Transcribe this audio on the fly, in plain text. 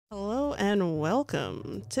Hello and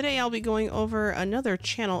welcome. Today I'll be going over another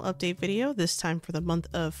channel update video, this time for the month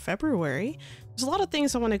of February. There's a lot of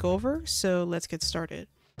things I want to go over, so let's get started.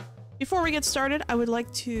 Before we get started, I would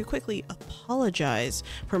like to quickly apologize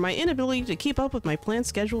for my inability to keep up with my planned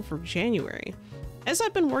schedule for January. As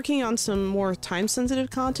I've been working on some more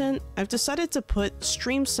time-sensitive content, I've decided to put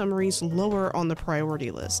stream summaries lower on the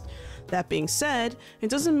priority list. That being said, it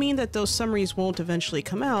doesn't mean that those summaries won't eventually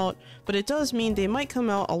come out, but it does mean they might come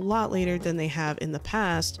out a lot later than they have in the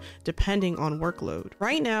past, depending on workload.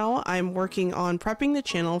 Right now, I'm working on prepping the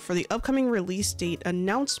channel for the upcoming release date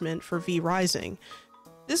announcement for V Rising.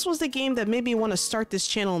 This was the game that made me want to start this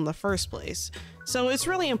channel in the first place, so it's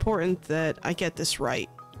really important that I get this right.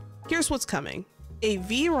 Here's what's coming. A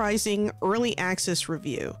V Rising early access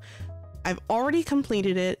review. I've already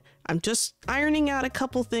completed it. I'm just ironing out a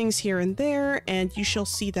couple things here and there, and you shall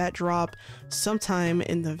see that drop sometime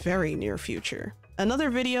in the very near future.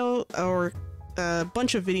 Another video, or a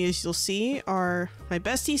bunch of videos you'll see, are my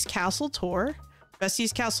Besties Castle Tour.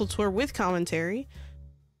 Besties Castle Tour with commentary.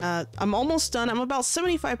 I'm almost done. I'm about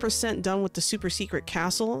 75% done with the Super Secret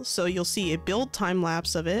Castle, so you'll see a build time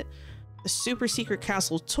lapse of it, a Super Secret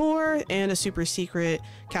Castle Tour, and a Super Secret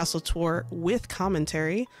Castle Tour with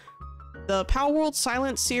commentary. The Palworld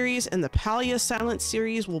Silent Series and the Palia Silent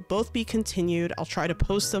Series will both be continued. I'll try to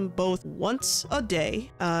post them both once a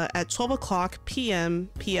day at 12 o'clock p.m.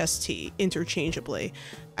 PST interchangeably.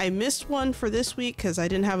 I missed one for this week because I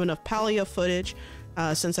didn't have enough Palia footage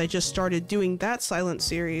since I just started doing that Silent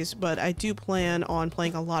Series, but I do plan on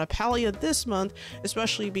playing a lot of Palia this month,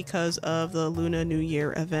 especially because of the Luna New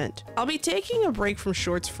Year event. I'll be taking a break from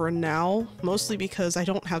shorts for now, mostly because I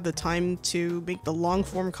don't have the time to make the long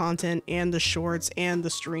form content and the shorts and the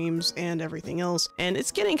streams and everything else, and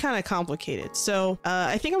it's getting kind of complicated. So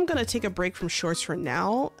I think I'm gonna take a break from shorts for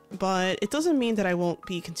now, but it doesn't mean that I won't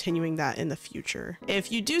be continuing that in the future.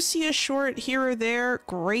 If you do see a short here or there,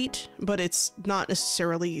 great, but it's not necessarily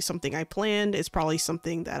something I planned. It's probably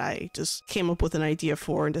something that I just came up with an idea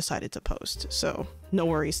for and decided to post. So no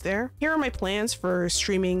worries there. Here are my plans for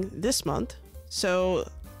streaming this month. So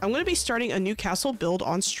I'm going to be starting a new castle build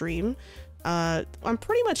on stream. I'm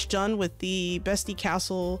pretty much done with the Bestie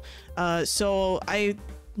Castle. So I'm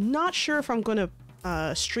not sure if I'm going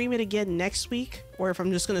to stream it again next week or if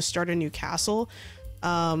I'm just going to start a new castle.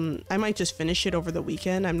 I might just finish it over the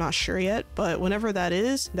weekend. I'm not sure yet, but whenever that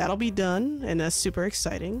is, that'll be done, and that's super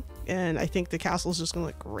exciting. And I think the castle's just gonna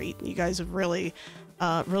look great. You guys have really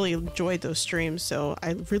enjoyed those streams, so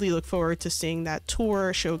I really look forward to seeing that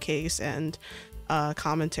tour, showcase, and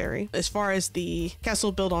commentary. As far as the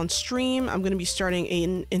castle build on stream, I'm going to be starting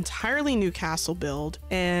an entirely new castle build,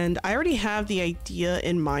 and I already have the idea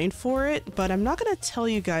in mind for it, but I'm not going to tell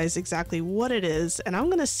you guys exactly what it is, and I'm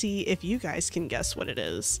going to see if you guys can guess what it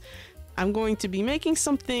is. I'm going to be making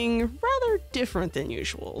something rather different than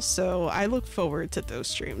usual, so I look forward to those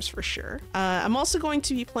streams for sure. I'm also going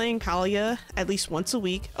to be playing Palia at least once a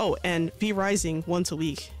week. Oh, and V Rising once a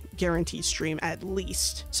week. Guaranteed stream at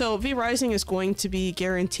least. So V Rising is going to be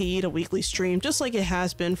guaranteed a weekly stream, just like it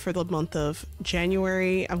has been for the month of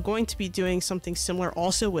January. I'm going to be doing something similar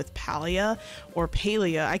also with Palia or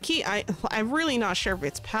Palia. I'm really not sure if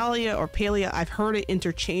it's Palia or Palia. I've heard it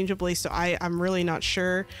interchangeably, so I'm really not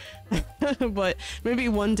sure. But maybe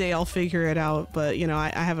one day I'll figure it out. But you know,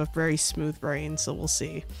 I have a very smooth brain, so we'll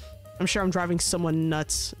see. I'm sure I'm driving someone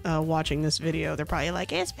nuts watching this video. They're probably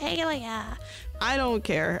like, it's Palia. I don't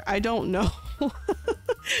care. I don't know.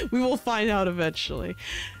 We will find out eventually.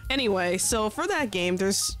 Anyway, so for that game,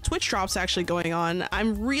 there's Twitch drops actually going on.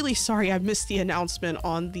 I'm really sorry I missed the announcement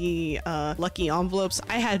on the lucky envelopes.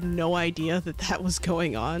 I had no idea that that was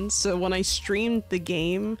going on. So when I streamed the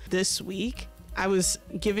game this week, I was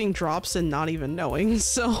giving drops and not even knowing,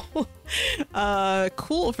 so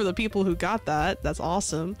cool for the people who got that. That's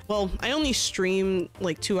awesome. Well, I only stream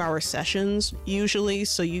like 2-hour sessions usually,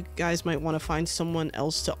 so you guys might want to find someone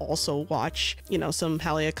else to also watch, you know, some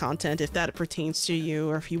Palia content if that pertains to you,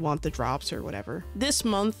 or if you want the drops or whatever. This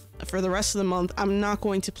month, for the rest of the month, I'm not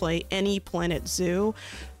going to play any Planet Zoo.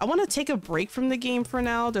 I want to take a break from the game for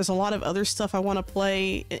now. There's a lot of other stuff I want to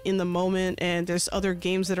play in the moment, and there's other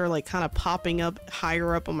games that are like kind of popping up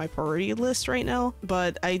higher up on my priority list right now.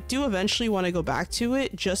 But I do eventually want to go back to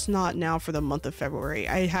it, just not now for the month of February.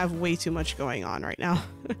 I have way too much going on right now.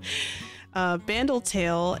 Bandle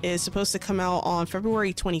Tale is supposed to come out on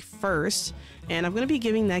February 21st, and I'm going to be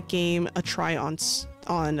giving that game a try on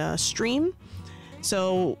stream.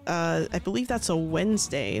 So I believe that's a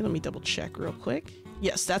Wednesday. Let me double check real quick.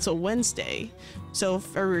 Yes, that's a Wednesday. So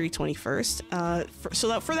February 21st.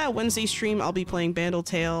 For that Wednesday stream, I'll be playing Bandle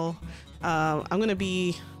Tale. I'm going to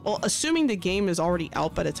be Well, assuming the game is already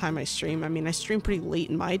out by the time I stream. I mean, I stream pretty late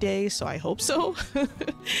in my day, so I hope so.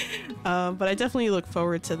 But I definitely look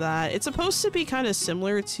forward to that. It's supposed to be kind of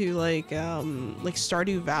similar to like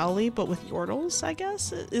Stardew Valley, but with Yordles, I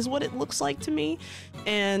guess, is what it looks like to me.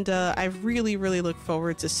 And I really look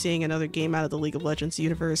forward to seeing another game out of the League of Legends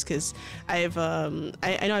universe, because I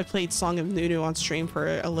know I played Song of Nunu on stream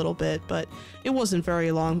for a little bit, but it wasn't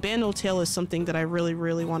very long. Band No Tale is something that I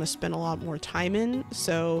really want to spend a lot more time in,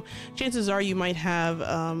 so chances are you might have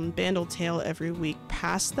Band No Tale every week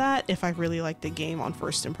past that if I really like the game on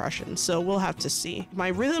first impression, so we'll have to see. My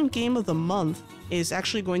rhythm game of the month is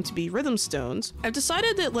actually going to be Rhythm Stones. I've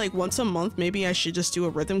decided that like once a month maybe I should just do a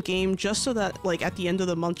rhythm game, just so that like at the end of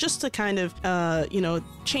the month, just to kind of you know,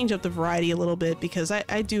 change up the variety a little bit, because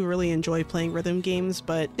I do really enjoy playing rhythm games,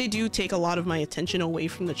 but they do take a lot of my attention away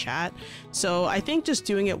from the chat. So I think just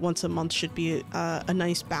doing it once a month should be a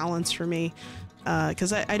nice balance for me,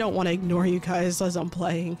 because I don't want to ignore you guys as I'm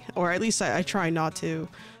playing, or at least I try not to.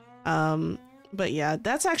 But yeah,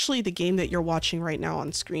 that's actually the game that you're watching right now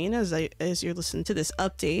on screen as you're listening to this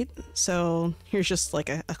update. So here's just like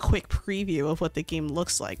a quick preview of what the game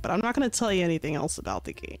looks like, but I'm not going to tell you anything else about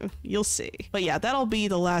the game. You'll see. But yeah, that'll be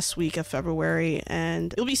the last week of February,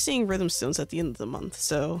 and you'll be seeing Rhythm Stones at the end of the month,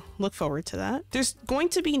 so look forward to that. There's going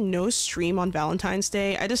to be no stream on Valentine's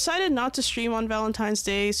Day. I decided not to stream on Valentine's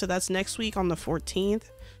Day, so that's next week on the 14th.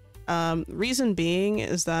 Reason being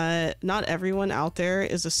is that not everyone out there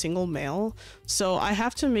is a single male, so I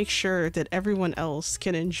have to make sure that everyone else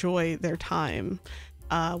can enjoy their time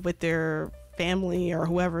with their family or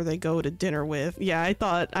whoever they go to dinner with. Yeah, I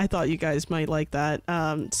thought you guys might like that.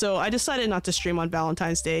 So I decided not to stream on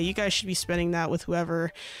Valentine's Day. You guys should be spending that with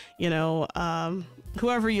whoever, you know,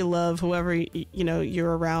 whoever you love, whoever you know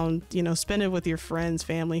you're around, you know, spend it with your friends,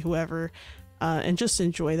 family, whoever. And just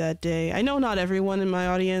enjoy that day. I know not everyone in my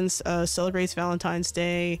audience celebrates Valentine's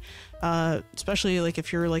Day, especially like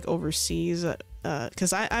if you're like overseas,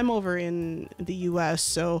 because I'm over in the US,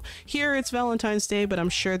 so here it's Valentine's Day, but I'm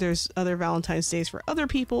sure there's other Valentine's Days for other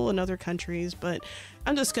people in other countries. But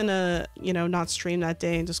I'm just gonna, you know, not stream that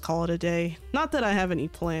day and just call it a day. Not that I have any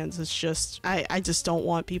plans, it's just I just don't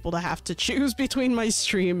want people to have to choose between my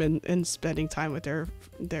stream and spending time with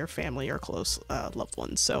their family or close loved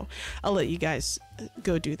ones. So I'll let you guys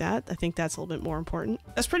go do that. I think that's a little bit more important.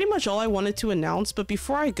 That's pretty much all I wanted to announce, but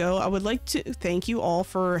before I go, I would like to thank you all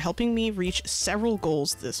for helping me reach several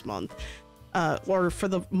goals this month, or for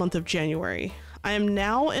the month of January. I am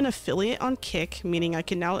now an affiliate on Kick, meaning I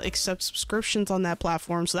can now accept subscriptions on that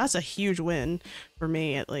platform, so that's a huge win for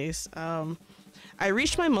me, at least. I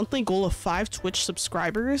reached my monthly goal of 5 Twitch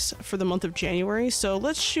subscribers for the month of January, so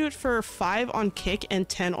let's shoot for 5 on Kick and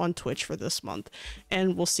 10 on Twitch for this month,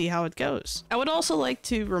 and we'll see how it goes. I would also like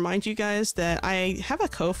to remind you guys that I have a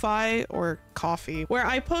Ko-Fi or Coffee where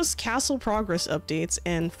I post castle progress updates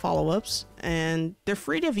and follow-ups, and they're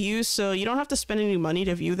free to view, so you don't have to spend any money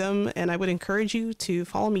to view them, and I would encourage you to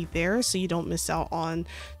follow me there so you don't miss out on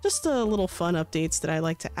just the little fun updates that I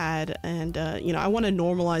like to add. And you know, I want to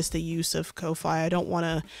normalize the use of Ko-Fi. I don't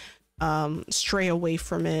want to stray away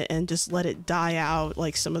from it and just let it die out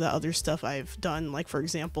like some of the other stuff I've done. Like, for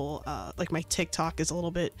example, like my TikTok is a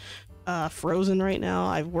little bit frozen right now.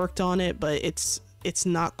 I've worked on it, but it's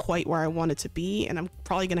not quite where I want it to be, and I'm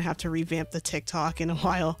probably gonna have to revamp the TikTok in a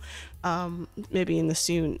while, maybe in the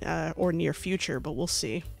soon or near future, but we'll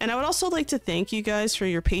see. And I would also like to thank you guys for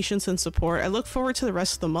your patience and support. I look forward to the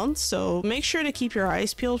rest of the month, so make sure to keep your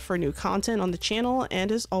eyes peeled for new content on the channel,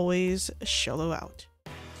 and as always, Xolo out.